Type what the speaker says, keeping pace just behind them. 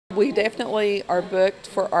We definitely are booked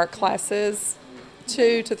for art classes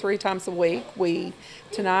 2 to 3 times a week.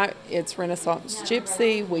 Tonight it's Renaissance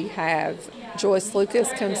Gypsy. We have Joyce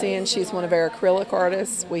Lucas comes in. She's one of our acrylic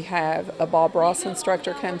artists. We have a Bob Ross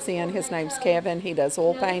instructor comes in. His name's Kevin. He does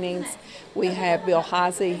oil paintings. We have Bill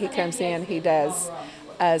Heisey. He comes in. He does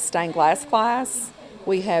a stained glass class.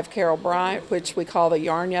 We have Carol Bryant, which we call the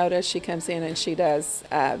Yarn Yoda. She comes in and she does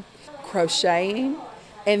crocheting.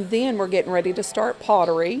 And then we're getting ready to start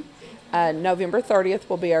pottery. November 30th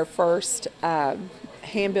will be our first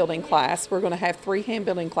hand building class. We're going to have 3 hand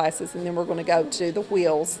building classes, and then we're going to go to the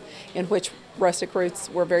wheels, in which Rustic Roots,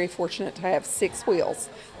 we're very fortunate to have 6 wheels.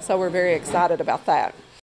 So we're very excited about that.